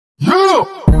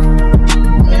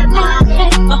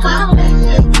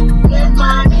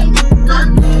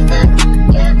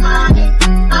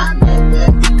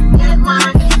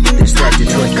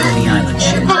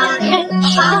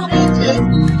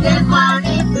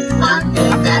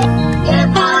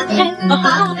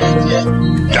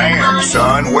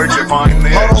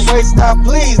Hey, stop,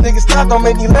 please, nigga, stop, don't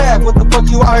make me laugh. What the fuck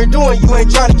you out here doing? You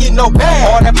ain't trying to get no bag.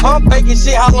 All that pump faking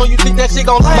shit, how long you think that shit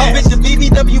gon' last? My bitch a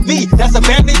BBWB, that's a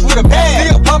bad bitch with a bag.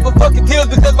 Still poppin' fucking pills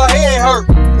because my head hurt.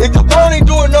 If the phone ain't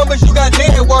doing numbers, you got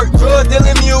dead work. Drug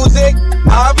dealing music,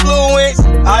 I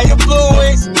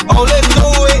influence, oh let's do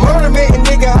it. Murder man,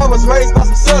 nigga, I was raised by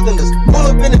some southerners. Pull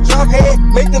up in the drop head,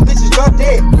 make them bitches drop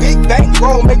dead. Big bank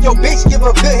roll, make your bitch give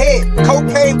a good head.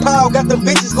 Cocaine pile, got them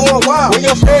bitches going wild. Where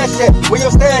your stash at? Where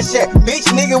your stash at? Bitch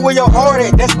nigga, where your heart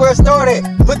at? That's where it started.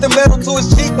 Put the metal to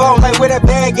his cheekbone, like where that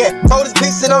bag at? Told his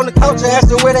bitch sit on the couch and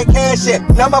asked her where that cash at.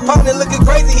 Now my partner looking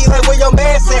crazy, he like where your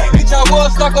mask at? Bitch, I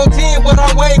was stuck on 10, but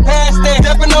I'm way past that.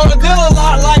 Stepping on the dealer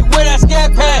lot like where that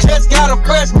scat pack. Just got a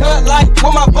fresh cut like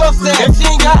where my buff's at. If she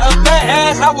ain't got a fat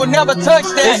ass, I would never touch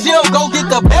that. If she don't go get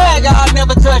the bag, I'll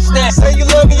never touch that. Say you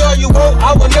love me or you won't,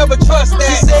 I would never trust that.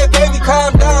 She said, baby,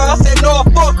 calm down. I said, no,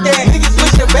 fuck that. Niggas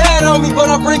wishing bad on me, but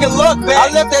I'm bringing luck back.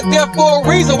 I left that there for a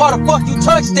reason. Why the fuck you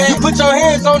touch that? You put your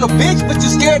hands on the bitch, but you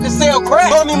scared to sell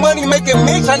crack. Call me money making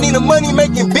bitch, I need a money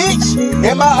making bitch.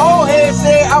 And my old head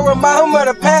said I remind him of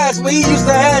the past when he used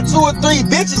to have 2 or 3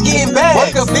 bitches getting bags.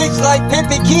 Work a bitch like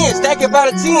Pimpin' Ken, stack it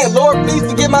by the 10. Lord, please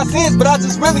forgive my sins, but I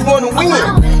just really wanna win.